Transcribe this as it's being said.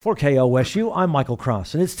For KOSU, I'm Michael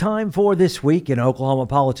Cross, and it's time for This Week in Oklahoma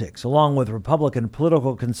Politics, along with Republican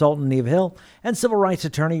political consultant Neva Hill and civil rights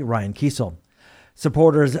attorney Ryan Kiesel.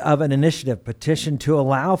 Supporters of an initiative petitioned to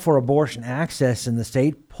allow for abortion access in the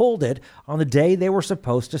state pulled it on the day they were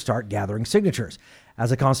supposed to start gathering signatures.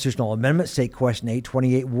 As a constitutional amendment, State Question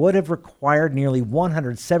 828 would have required nearly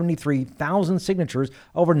 173,000 signatures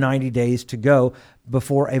over 90 days to go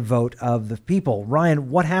before a vote of the people. Ryan,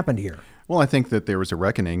 what happened here? Well, I think that there was a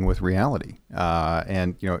reckoning with reality,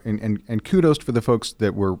 and kudos for the folks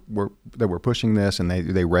that were pushing this, and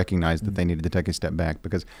they recognized that they needed to take a step back,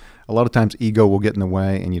 because a lot of times ego will get in the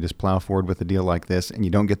way, and you just plow forward with a deal like this, and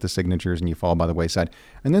you don't get the signatures, and you fall by the wayside.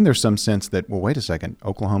 And then there's some sense that, well, wait a second,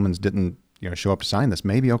 Oklahomans didn't show up to sign this.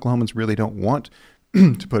 Maybe Oklahomans really don't want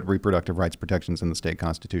to put reproductive rights protections in the state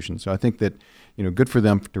constitution. So I think that good for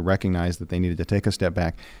them to recognize that they needed to take a step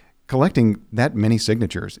back. Collecting that many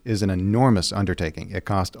signatures is an enormous undertaking. It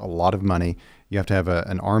costs a lot of money. You have to have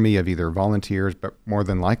an army of either volunteers, but more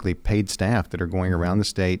than likely paid staff that are going around the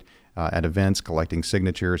state at events collecting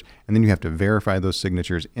signatures. And then you have to verify those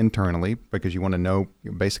signatures internally, because you want to know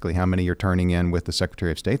basically how many you're turning in with the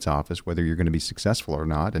Secretary of State's office, whether you're going to be successful or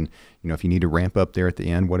not. And if you need to ramp up there at the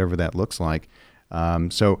end, whatever that looks like.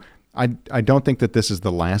 So I don't think that this is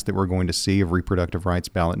the last that we're going to see of reproductive rights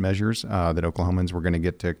ballot measures that Oklahomans were going to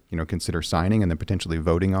get to consider signing and then potentially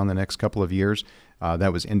voting on the next couple of years.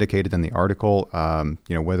 That was indicated in the article.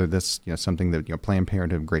 Whether this something that Planned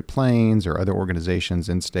Parenthood of Great Plains or other organizations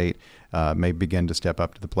in state may begin to step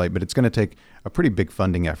up to the plate, but it's going to take a pretty big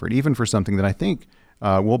funding effort, even for something that I think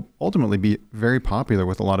will ultimately be very popular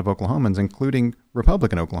with a lot of Oklahomans, including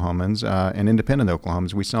Republican Oklahomans and independent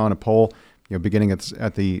Oklahomans. We saw in a poll beginning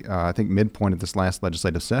at the I think midpoint of this last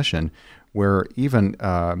legislative session, where even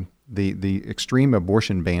the extreme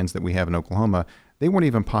abortion bans that we have in Oklahoma, they weren't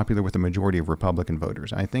even popular with the majority of Republican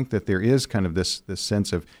voters. I think that there is kind of this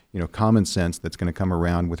sense of common sense that's going to come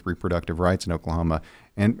around with reproductive rights in Oklahoma,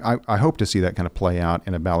 and I hope to see that kind of play out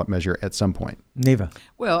in a ballot measure at some point. Neva.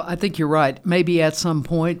 Well, I think you're right. Maybe at some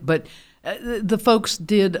point, but the folks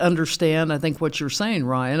did understand, I think, what you're saying,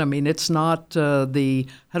 Ryan. I mean, it's not the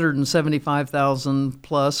 175,000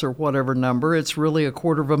 plus or whatever number. It's really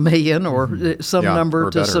 250,000 or some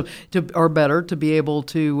number or better to be able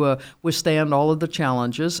to withstand all of the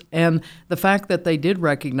challenges. And the fact that they did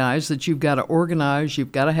recognize that you've got to organize,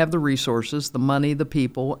 you've got to have the resources, the money, the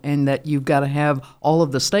people, and that you've got to have all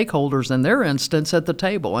of the stakeholders in their instance at the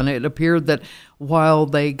table. And it appeared that while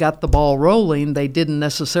they got the ball rolling, they didn't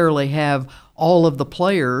necessarily have all of the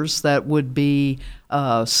players that would be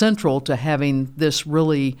central to having this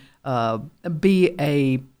really be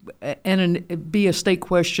a state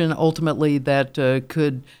question ultimately that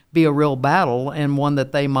could be a real battle and one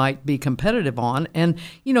that they might be competitive on. And,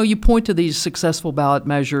 you point to these successful ballot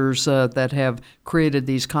measures that have created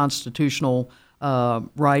these constitutional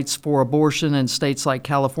rights for abortion in states like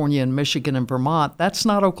California and Michigan and Vermont. That's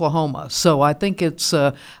not Oklahoma. So I think it's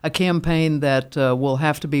a campaign that will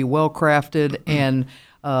have to be well crafted, and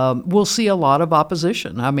we'll see a lot of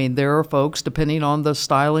opposition. I mean, there are folks, depending on the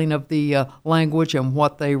styling of the language and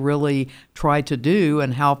what they really try to do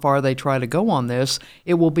and how far they try to go on this,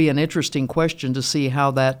 it will be an interesting question to see how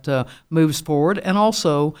that moves forward. And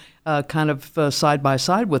also, kind of side by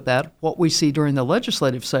side with that, what we see during the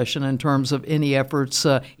legislative session in terms of any efforts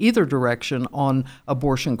either direction on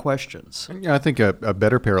abortion questions. Yeah, I think a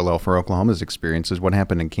better parallel for Oklahoma's experience is what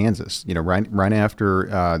happened in Kansas. Right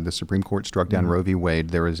after the Supreme Court struck down Roe v. Wade,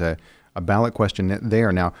 there was a ballot question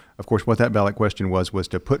there. Now, of course, what that ballot question was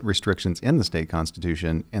to put restrictions in the state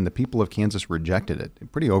constitution, and the people of Kansas rejected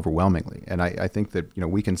it pretty overwhelmingly. And I think that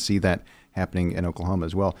we can see that happening in Oklahoma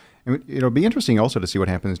as well. And it'll be interesting also to see what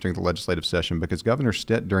happens during the legislative session, because Governor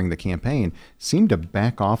Stitt during the campaign seemed to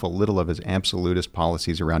back off a little of his absolutist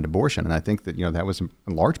policies around abortion. And I think that that was in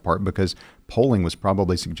large part because polling was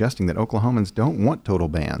probably suggesting that Oklahomans don't want total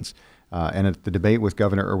bans. And at the debate with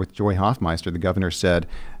Joy Hoffmeister, the governor said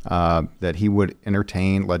that he would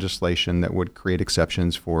entertain legislation that would create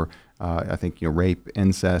exceptions for, I think, rape,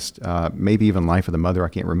 incest, maybe even life of the mother. I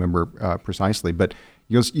can't remember precisely, but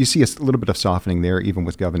you see a little bit of softening there, even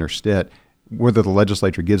with Governor Stitt. Whether the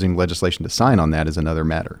legislature gives him legislation to sign on that is another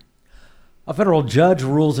matter. A federal judge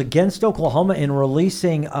rules against Oklahoma in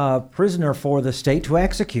releasing a prisoner for the state to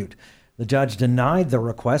execute. The judge denied the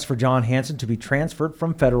request for John Hanson to be transferred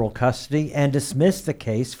from federal custody and dismissed the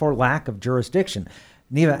case for lack of jurisdiction.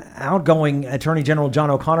 Neva, outgoing Attorney General John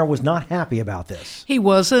O'Connor was not happy about this. He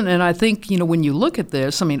wasn't, and I think, when you look at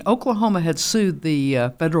this, Oklahoma had sued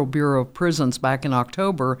the Federal Bureau of Prisons back in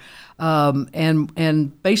October,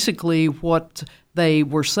 and basically what they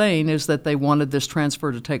were saying is that they wanted this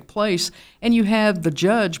transfer to take place, and you have the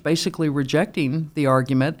judge basically rejecting the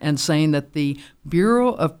argument and saying that the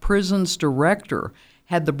Bureau of Prisons director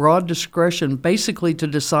had the broad discretion basically to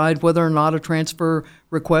decide whether or not a transfer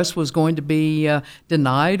request was going to be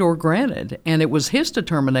denied or granted, and it was his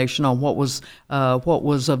determination on what was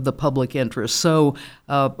of the public interest. So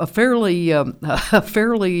a fairly,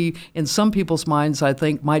 in some people's minds, I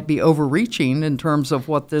think, might be overreaching in terms of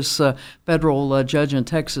what this federal judge in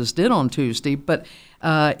Texas did on Tuesday, but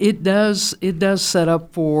it does set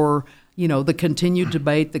up for the continued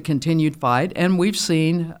debate, the continued fight, and we've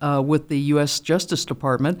seen with the U.S. Justice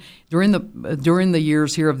Department during the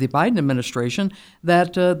years here of the Biden administration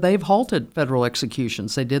that they've halted federal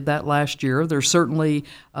executions. They did that last year. There's certainly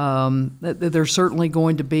going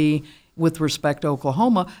to be, with respect to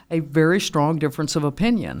Oklahoma, a very strong difference of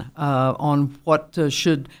opinion on what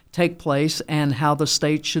should take place and how the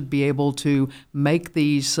state should be able to make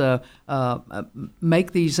these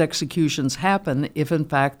executions happen if, in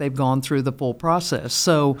fact, they've gone through the full process.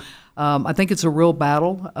 So I think it's a real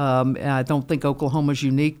battle. I don't think Oklahoma's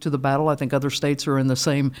unique to the battle. I think other states are in the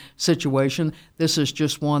same situation. This is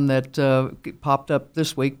just one that popped up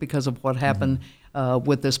this week because of what happened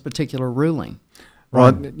with this particular ruling. Well,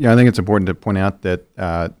 I think it's important to point out that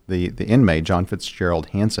the inmate, John Fitzgerald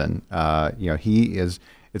Hansen,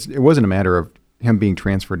 it wasn't a matter of him being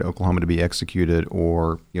transferred to Oklahoma to be executed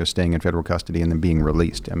or staying in federal custody and then being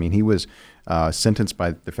released. He was sentenced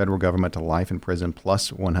by the federal government to life in prison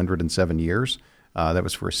plus 107 years. That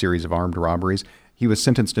was for a series of armed robberies. He was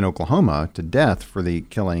sentenced in Oklahoma to death for the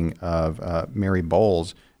killing of Mary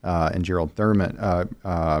Bowles and Gerald Thurman,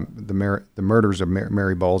 the murders of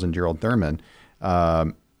Mary Bowles and Gerald Thurman.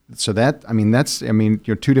 So that's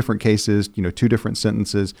two different cases, two different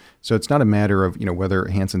sentences. So it's not a matter of, whether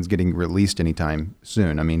Hansen's getting released anytime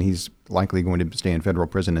soon. He's likely going to stay in federal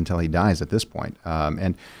prison until he dies at this point.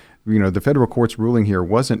 And the federal court's ruling here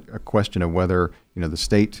wasn't a question of whether, the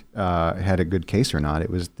state had a good case or not. It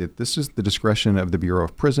was that this is the discretion of the Bureau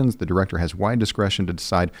of Prisons. The director has wide discretion to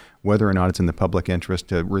decide whether or not it's in the public interest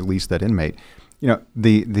to release that inmate.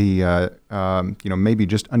 Maybe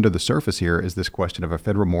just under the surface here is this question of a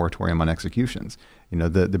federal moratorium on executions.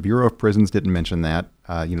 The Bureau of Prisons didn't mention that.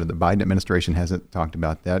 The Biden administration hasn't talked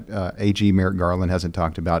about that. AG Merrick Garland hasn't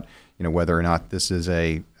talked about, whether or not this is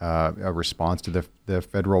a response to the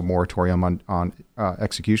federal moratorium on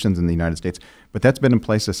executions in the United States. But that's been in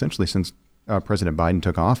place essentially since President Biden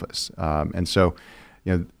took office. And so,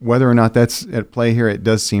 whether or not that's at play here, it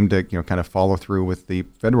does seem to, kind of follow through with the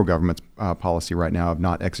federal government's policy right now of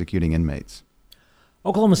not executing inmates.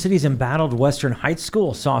 Oklahoma City's embattled Western Heights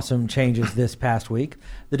School saw some changes this past week.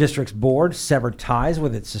 The district's board severed ties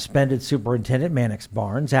with its suspended superintendent, Mannix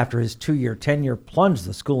Barnes, after his 2-year tenure plunged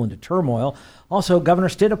the school into turmoil. Also, Governor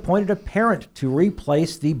Stitt appointed a parent to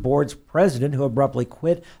replace the board's president, who abruptly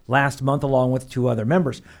quit last month, along with 2 other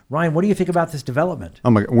members. Ryan, what do you think about this development? Oh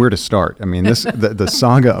my, where to start? The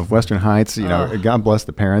saga of Western Heights, God bless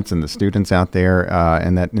the parents and the students out there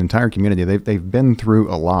and that entire community. They've been through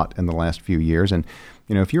a lot in the last few years. And,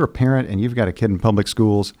 if you're a parent and you've got a kid in public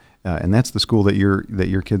schools and that's the school that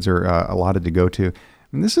your kids are allotted to go to,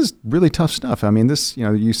 this is really tough stuff.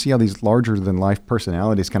 You see how these larger than life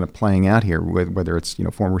personalities kind of playing out here, whether it's,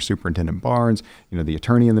 former Superintendent Barnes, the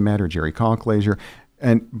attorney in the matter, Jerry Conclaser.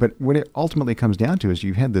 But what it ultimately comes down to is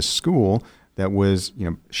you had this school that was,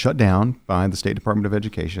 shut down by the State Department of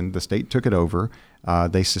Education. The state took it over.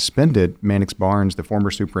 They suspended Mannix Barnes, the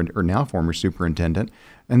former superintendent.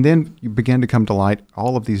 And then you began to come to light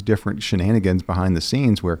all of these different shenanigans behind the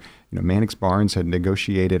scenes where, Mannix Barnes had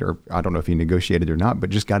negotiated, or I don't know if he negotiated or not, but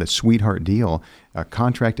just got a sweetheart deal, a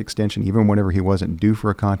contract extension, even whenever he wasn't due for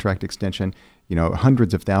a contract extension,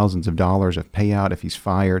 hundreds of thousands of dollars of payout if he's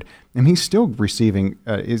fired. And he's still receiving,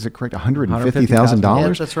 is it correct, $150,000?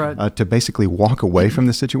 Yeah, that's right. To basically walk away from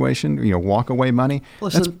the situation, walk away money.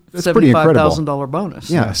 Plus that's pretty incredible. $75,000 bonus.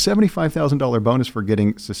 Yeah, a $75,000 bonus for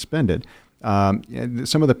getting suspended.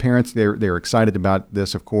 Some of the parents, they're excited about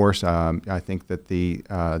this, of course. I think that the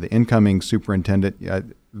incoming superintendent,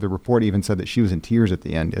 the report even said that she was in tears at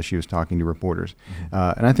the end as she was talking to reporters.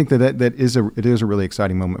 And I think that is a really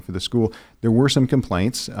exciting moment for the school. There were some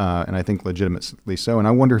complaints, and I think legitimately so. And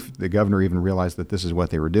I wonder if the governor even realized that this is what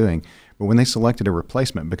they were doing. But when they selected a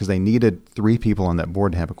replacement, because they needed 3 people on that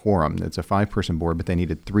board to have a quorum, it's a 5-person board, but they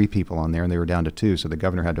needed 3 people on there, and they were down to 2, so the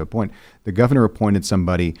governor had to appoint. The governor appointed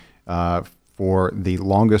somebody for the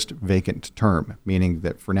longest vacant term, meaning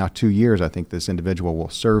that for now 2 years, I think this individual will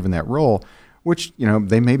serve in that role, which,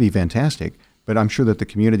 they may be fantastic, but I'm sure that the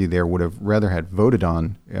community there would have rather had voted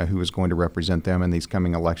on who is going to represent them in these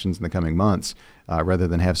coming elections in the coming months, rather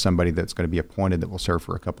than have somebody that's going to be appointed that will serve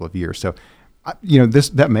for a couple of years. So,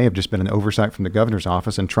 that may have just been an oversight from the governor's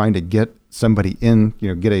office and trying to get somebody in,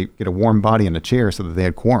 get a warm body in a chair so that they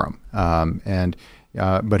had quorum.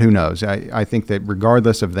 But who knows? I think that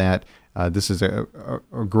regardless of that, this is a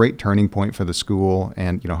great turning point for the school,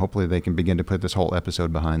 and hopefully they can begin to put this whole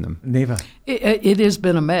episode behind them. Neva, it has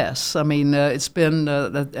been a mess. I mean, it's been.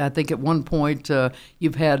 I think at one point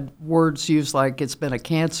you've had words used like it's been a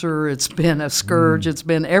cancer, it's been a scourge, it's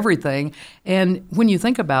been everything. And when you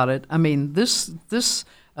think about it, I mean, this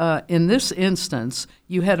in this instance,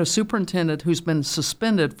 you had a superintendent who's been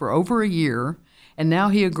suspended for over a year, and now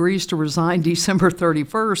he agrees to resign December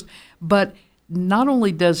 31st, but not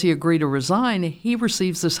only does he agree to resign, he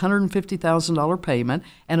receives this $150,000 payment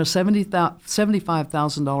and a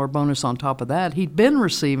 $75,000 bonus on top of that. He'd been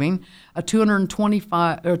receiving a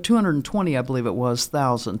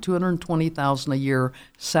 $220,000 a year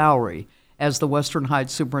salary as the Western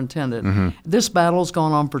Heights superintendent. Mm-hmm. This battle's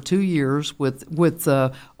gone on for 2 years with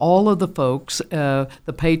all of the folks,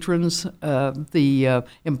 the patrons, the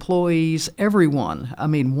employees, everyone. I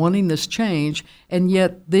mean, wanting this change, and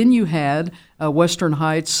yet then you had Western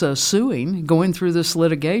Heights suing, going through this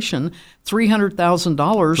litigation,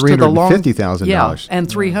 $300,000 to the long $350,000. and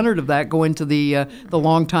 $300 of that going to the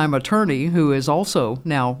longtime attorney who is also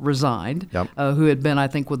now resigned, yep. Who had been, I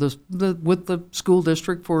think, with the school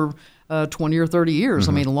district for 20 or 30 years.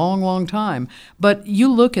 Mm-hmm. I mean, long time. But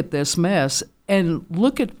you look at this mess and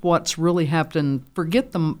look at what's really happened.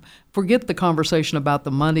 Forget the conversation about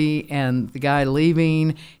the money and the guy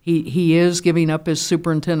leaving. He is giving up his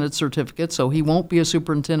superintendent certificate, so he won't be a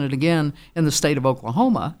superintendent again in the state of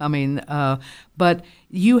Oklahoma. I mean, but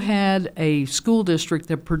you had a school district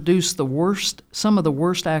that produced some of the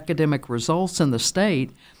worst academic results in the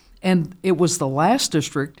state, and it was the last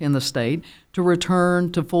district in the state to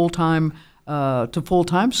return to full-time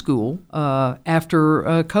school after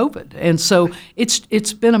COVID. And so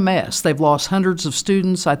it's been a mess. They've lost hundreds of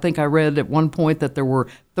students. I think I read at one point that there were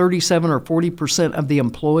 37 or 40% of the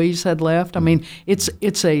employees had left. I mean, it's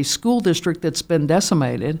a school district that's been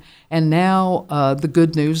decimated, and now the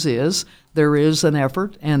good news is there is an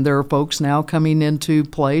effort, and there are folks now coming into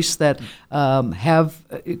place that have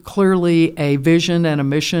clearly a vision and a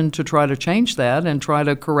mission to try to change that and try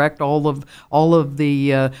to correct all of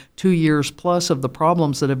the 2 years plus of the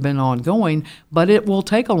problems that have been ongoing. But it will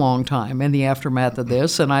take a long time in the aftermath of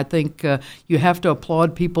this, and I think you have to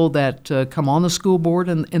applaud people that come on the school board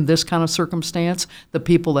in this kind of circumstance, the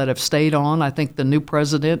people that have stayed on. I think the new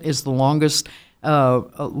president is the longest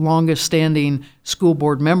standing school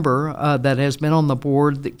board member that has been on the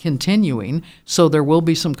board continuing, so there will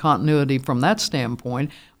be some continuity from that standpoint.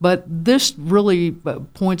 But this really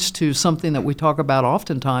points to something that we talk about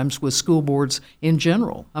oftentimes with school boards in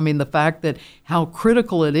general. I mean, the fact that how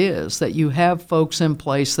critical it is that you have folks in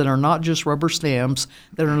place that are not just rubber stamps,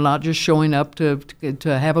 that are not just showing up to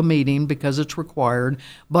have a meeting because it's required,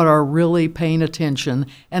 but are really paying attention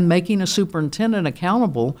and making a superintendent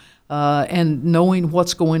accountable and knowing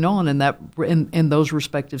what's going on in those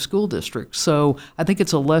respective school districts. So I think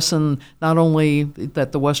it's a lesson not only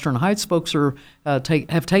that the Western Heights folks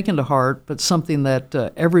have taken to heart, but something that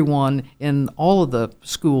everyone in all of the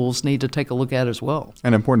schools need to take a look at as well.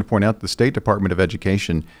 And important to point out, the State Department of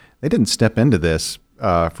Education, they didn't step into this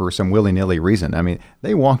for some willy-nilly reason. I mean,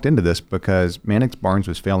 they walked into this because Mannix Barnes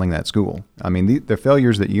was failing that school. I mean, the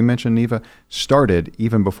failures that you mentioned, Neva, started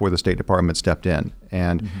even before the State Department stepped in.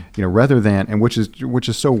 And rather than, and which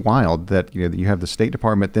is so wild that you have the State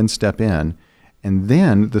Department then step in, and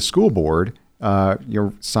then the school board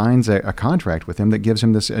signs a contract with him that gives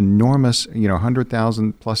him this enormous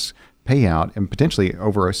 $100,000 plus payout and potentially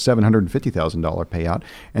over a $750,000 payout.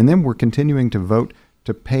 And then we're continuing to vote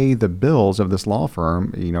to pay the bills of this law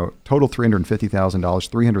firm, total $350,000,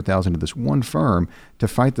 $300,000 to this one firm to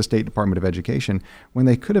fight the State Department of Education, when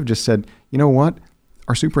they could have just said, you know what,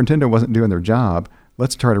 our superintendent wasn't doing their job,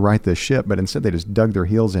 let's try to right this ship. But instead they just dug their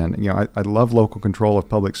heels in. I love local control of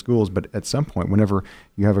public schools, but at some point, whenever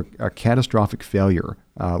you have a catastrophic failure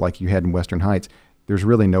like you had in Western Heights, there's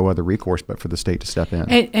really no other recourse but for the state to step in.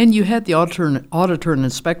 And you had the Auditor and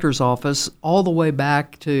Inspector's Office all the way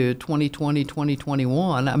back to 2020,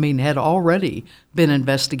 2021. I mean, had already been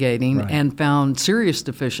investigating and found serious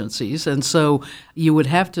deficiencies. And so you would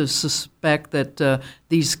have to suspect that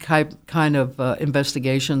these kind of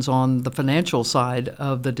investigations on the financial side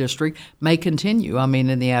of the district may continue, I mean,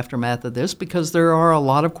 in the aftermath of this, because there are a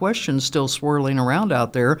lot of questions still swirling around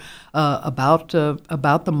out there about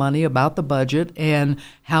the money, about the budget, and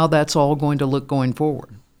how that's all going to look going forward.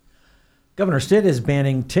 Governor Stitt is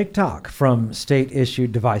banning TikTok from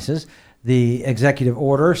state-issued devices. The executive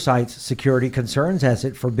order cites security concerns as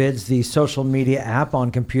it forbids the social media app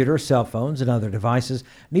on computers, cell phones, and other devices.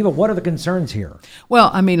 Neva, what are the concerns here?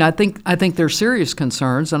 Well, I mean, I think they're serious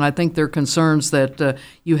concerns, and I think they're concerns that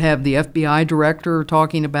you have the FBI director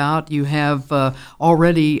talking about. You have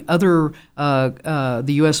already other the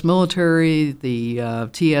U.S. military, the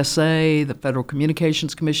TSA, the Federal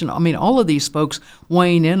Communications Commission. I mean, all of these folks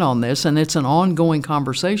weighing in on this, and it's an ongoing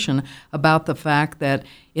conversation about the fact that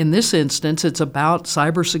in this instance, it's about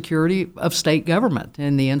cybersecurity of state government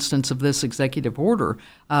in the instance of this executive order.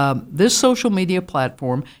 This social media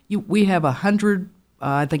platform, we have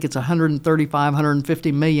 135,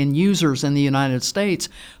 150 million users in the United States,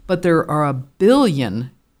 but there are 1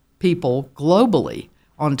 billion people globally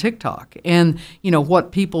on TikTok. And,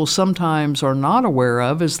 what people sometimes are not aware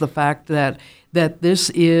of is the fact that this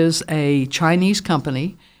is a Chinese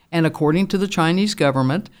company, and according to the Chinese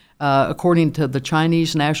government, according to the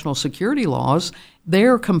Chinese national security laws,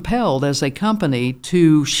 they're compelled as a company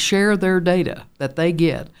to share their data that they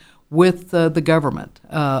get with the government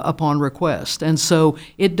upon request. And so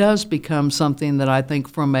it does become something that I think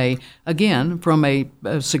from a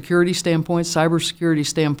security standpoint, cybersecurity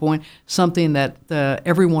standpoint, something that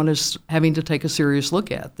everyone is having to take a serious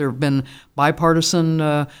look at. There have been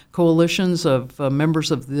bipartisan coalitions of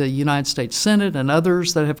members of the United States Senate and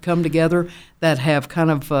others that have come together that have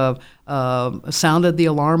kind of sounded the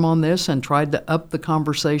alarm on this and tried to up the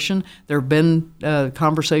conversation. There have been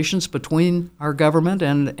conversations between our government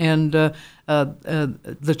and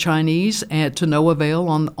the Chinese, and to no avail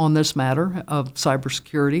on this matter of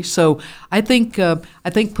cybersecurity. So I think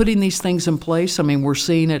putting these things in place. I mean, we're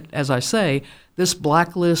seeing it, as I say, this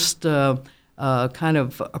blacklist kind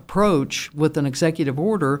of approach with an executive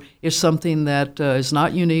order is something that is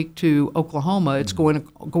not unique to Oklahoma. It's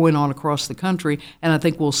going on across the country, and I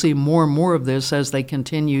think we'll see more and more of this as they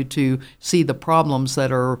continue to see the problems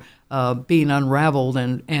that are being unraveled,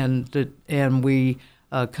 and we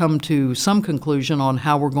come to some conclusion on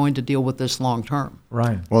how we're going to deal with this long term.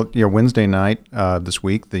 Right. Well, Wednesday night this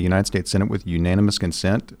week, the United States Senate, with unanimous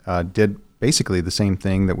consent, did basically the same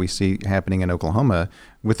thing that we see happening in Oklahoma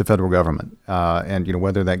with the federal government. And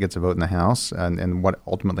whether that gets a vote in the House and what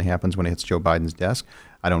ultimately happens when it hits Joe Biden's desk,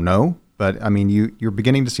 I don't know. But I mean, you're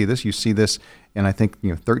beginning to see this. You see this, and I think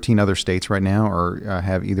 13 other states right now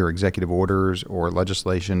have either executive orders or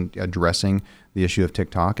legislation addressing the issue of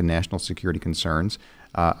TikTok and national security concerns.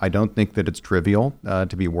 I don't think that it's trivial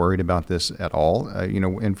to be worried about this at all.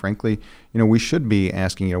 And frankly, we should be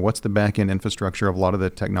asking, what's the back-end infrastructure of a lot of the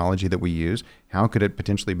technology that we use? How could it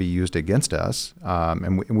potentially be used against us?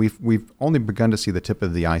 And we've only begun to see the tip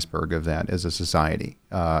of the iceberg of that as a society,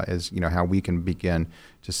 as how we can begin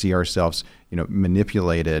to see ourselves,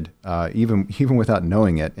 manipulated, even without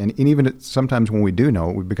knowing it. And even sometimes when we do know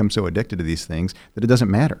it, we become so addicted to these things that it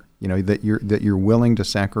doesn't matter. That you're willing to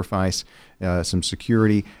sacrifice some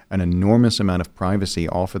security, an enormous amount of privacy,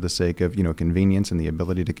 all for the sake of convenience and the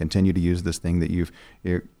ability to continue to use this thing that you've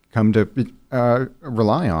come to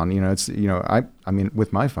rely on. I mean,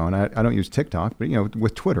 with my phone, I don't use TikTok, but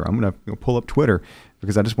with Twitter, I'm going to pull up Twitter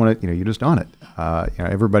because I just want to, you're just on it.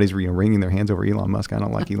 Everybody's wringing their hands over Elon Musk. I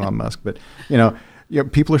don't like Elon Musk, but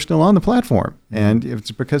people are still on the platform, and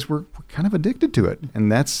it's because we're kind of addicted to it,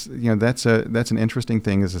 and that's an interesting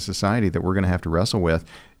thing as a society that we're going to have to wrestle with.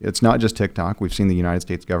 It's not just TikTok. We've seen the United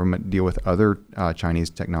States government deal with other Chinese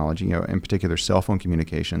technology, in particular cell phone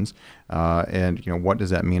communications, and what does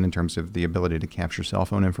that mean in terms of the ability to capture cell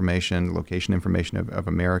phone information, location information of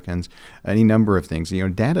Americans, any number of things.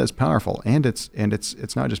 Data is powerful, and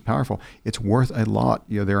it's not just powerful; it's worth a lot.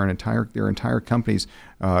 There are entire companies,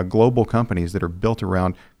 global companies that are built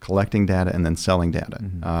around collecting data and then selling data,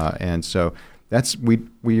 and so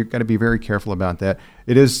we've got to be very careful about that.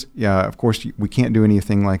 It is, of course, we can't do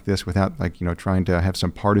anything like this without trying to have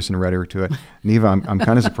some partisan rhetoric to it. Neva, I'm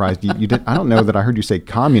kind of surprised you did. I don't know that I heard you say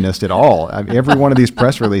communist at all. Every one of these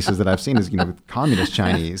press releases that I've seen is communist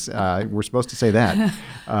Chinese. We're supposed to say that,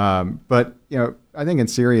 but I think in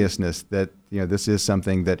seriousness that this is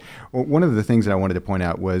something that one of the things that I wanted to point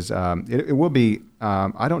out was it will be.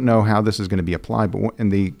 I don't know how this is going to be applied, but in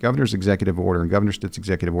the governor's executive order and Governor Stitt's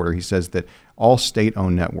executive order, he says that all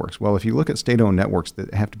state-owned networks. Well, if you look at state-owned networks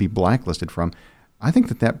that have to be blacklisted from, I think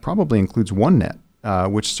that probably includes OneNet.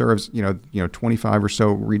 Which serves 25 or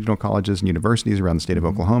so regional colleges and universities around the state of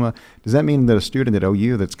Oklahoma. Does that mean that a student at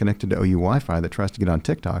OU that's connected to OU Wi-Fi that tries to get on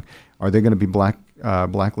TikTok, are they going to be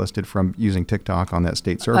blacklisted from using TikTok on that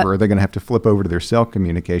state server? Or are they going to have to flip over to their cell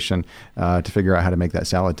communication to figure out how to make that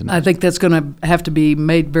salad tonight? I think that's going to have to be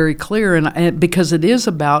made very clear, and because it is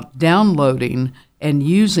about downloading and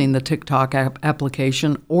using the TikTok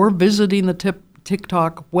application or visiting the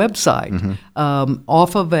TikTok website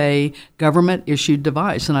off of a government-issued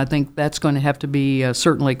device. And I think that's going to have to be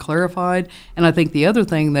certainly clarified. And I think the other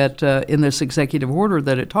thing that in this executive order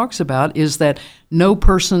that it talks about is that no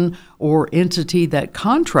person or entity that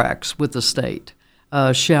contracts with the state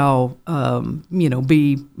shall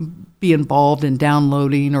be involved in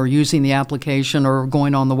downloading or using the application or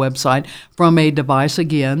going on the website from a device,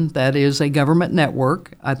 again, that is a government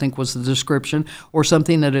network, I think was the description, or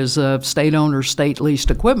something that is a state-owned or state-leased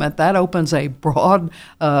equipment. That opens a broad,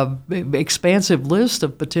 expansive list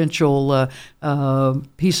of potential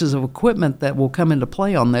pieces of equipment that will come into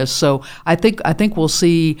play on this. So I think we'll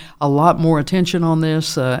see a lot more attention on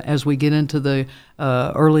this as we get into the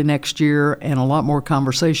early next year, and a lot more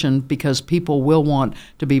conversation, because people will want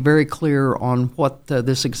to be very clear on what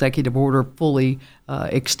this executive order fully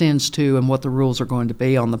extends to and what the rules are going to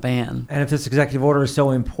be on the ban. And if this executive order is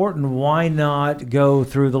so important, why not go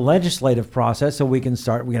through the legislative process so we can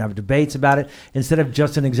have debates about it instead of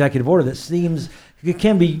just an executive order that it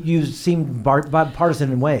can be seem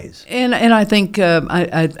bipartisan in ways. And I think,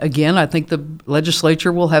 I think the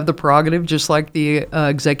legislature will have the prerogative, just like the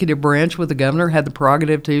executive branch with the governor had the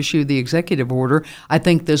prerogative to issue the executive order. I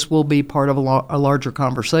think this will be part of a larger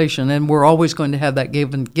conversation, and we're always going to have that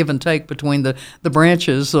give and take between the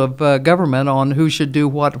branches of government on who should do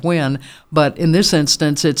what when. But in this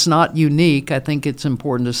instance, it's not unique. I think it's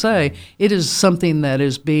important to say it is something that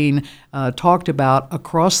is being talked about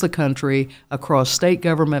across the country, across state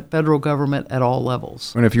government, federal government, at all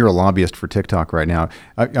levels. And if you're a lobbyist for TikTok right now,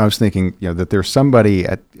 I was thinking, that there's somebody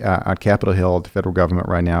at Capitol Hill at the federal government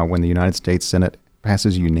right now when the United States Senate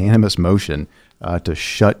passes a unanimous motion to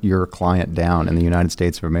shut your client down in the United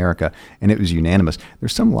States of America, and it was unanimous.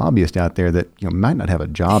 There's some lobbyist out there that might not have a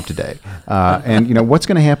job today, and what's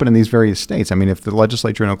going to happen in these various states? I mean, if the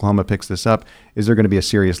legislature in Oklahoma picks this up, is there going to be a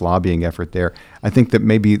serious lobbying effort there? I think that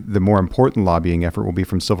maybe the more important lobbying effort will be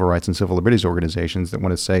from civil rights and civil liberties organizations that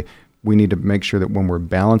want to say, we need to make sure that when we're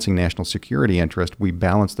balancing national security interest, we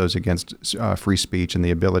balance those against free speech and the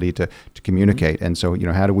ability to communicate. Mm-hmm. And so,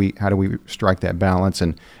 how do we strike that balance?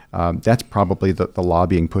 And that's probably the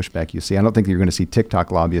lobbying pushback you see. I don't think you're going to see TikTok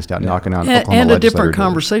lobbyists out knocking on Oklahoma and a different doors.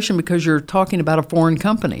 Conversation, because you're talking about a foreign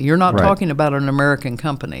company. You're not talking about an American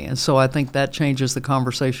company. And so I think that changes the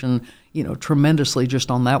conversation, tremendously just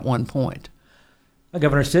on that one point.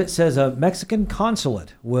 Governor Stitt says a Mexican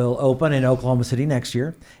consulate will open in Oklahoma City next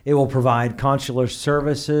year. It will provide consular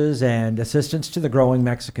services and assistance to the growing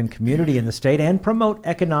Mexican community in the state and promote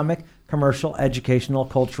economic, commercial, educational,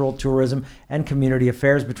 cultural, tourism, and community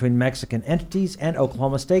affairs between Mexican entities and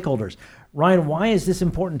Oklahoma stakeholders. Ryan, why is this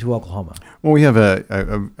important to Oklahoma? Well, we have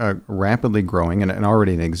a rapidly growing and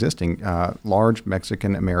already an existing large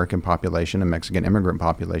Mexican American population and Mexican immigrant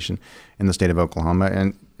population in the state of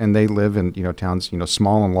Oklahoma, and they live in towns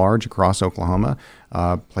small and large across Oklahoma,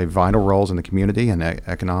 play vital roles in the community and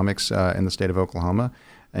economics in the state of Oklahoma,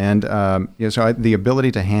 and so the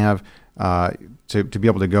ability to have to be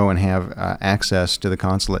able to go and have access to the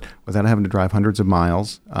consulate without having to drive hundreds of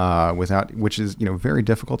miles, which is very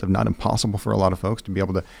difficult, if not impossible, for a lot of folks to be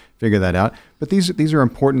able to figure that out. But these are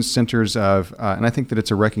important centers of, and I think that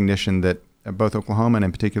it's a recognition that both Oklahoma and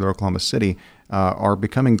in particular Oklahoma City are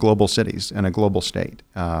becoming global cities and a global state.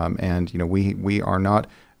 And we are not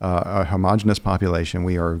a homogenous population.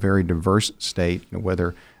 We are a very diverse state.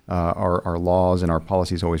 Whether our laws and our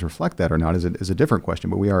policies always reflect that or not is a different question.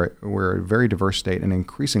 But we're a very diverse state, an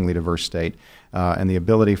increasingly diverse state, and the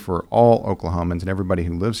ability for all Oklahomans and everybody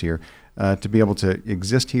who lives here to be able to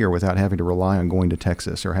exist here without having to rely on going to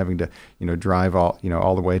Texas or having to drive all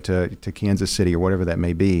the way to Kansas City or whatever that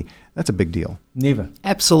may be. That's a big deal. Neva.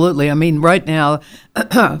 Absolutely. I mean, right now,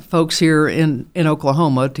 folks here in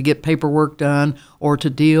Oklahoma, to get paperwork done or to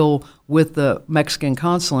deal with the Mexican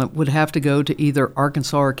consulate would have to go to either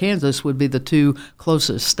Arkansas or Kansas, would be the two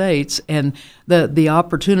closest states. And the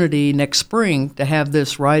opportunity next spring to have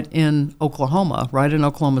this right in Oklahoma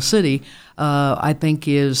City, I think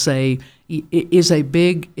is a is a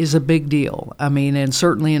big deal. I mean, and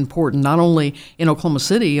certainly important, not only in Oklahoma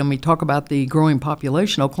City. I mean, talk about the growing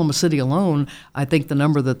population. Oklahoma City alone, I think the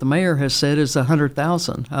number that the mayor has said is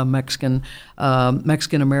 100,000 Mexican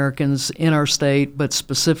Americans in our state, but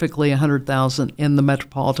specifically 100,000 in the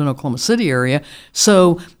metropolitan Oklahoma City area.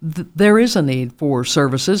 So there is a need for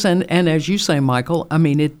services, and as you say, Michael, I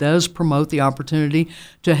mean, it does promote the opportunity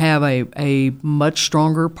to have a much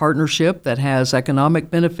stronger partnership that has economic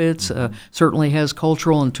benefits, certainly has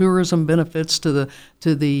cultural and tourism benefits to the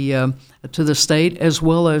state, as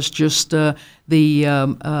well as just the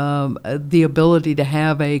ability to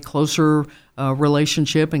have a closer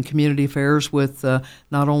relationship and community affairs with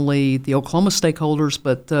not only the Oklahoma stakeholders,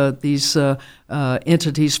 but these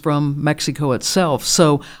entities from Mexico itself.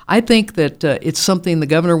 So I think that it's something. The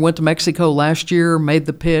governor went to Mexico last year, made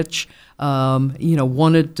the pitch,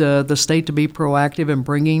 wanted the state to be proactive in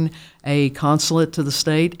bringing a consulate to the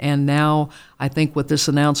state. And now I think with this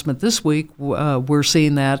announcement this week, we're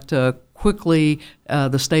seeing that quickly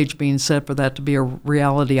the stage being set for that to be a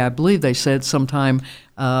reality. I believe they said sometime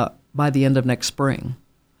by the end of next spring.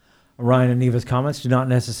 Ryan and Neva's comments do not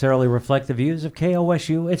necessarily reflect the views of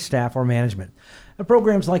KOSU, its staff, or management. And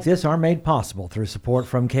programs like this are made possible through support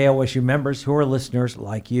from KOSU members who are listeners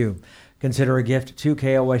like you. Consider a gift to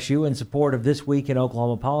KOSU in support of This Week in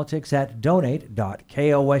Oklahoma Politics at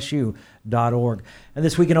donate.kosu.org. And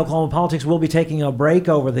This Week in Oklahoma Politics will be taking a break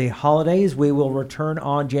over the holidays. We will return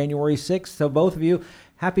on January 6th. So both of you,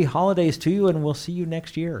 happy holidays to you, and we'll see you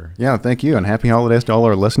next year. Yeah, thank you, and happy holidays to all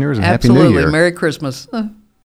our listeners, and Absolutely. Happy New Year. Merry Christmas.